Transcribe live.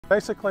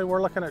Basically,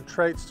 we're looking at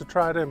traits to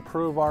try to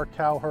improve our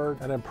cow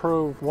herd and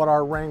improve what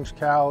our range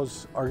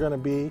cows are going to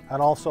be,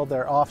 and also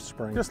their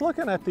offspring. Just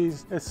looking at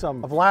these is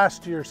some of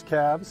last year's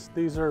calves.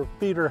 These are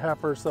feeder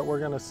heifers that we're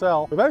going to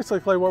sell. But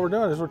basically what we're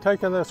doing is we're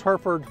taking this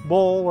Hereford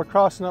bull, we're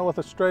crossing it with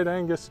a straight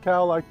Angus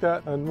cow like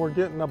that, and we're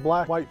getting a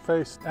black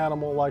white-faced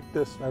animal like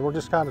this, and we're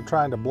just kind of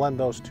trying to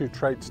blend those two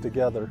traits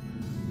together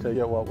to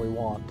get what we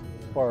want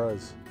as far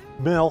as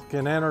milk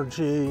and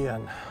energy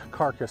and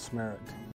carcass merit.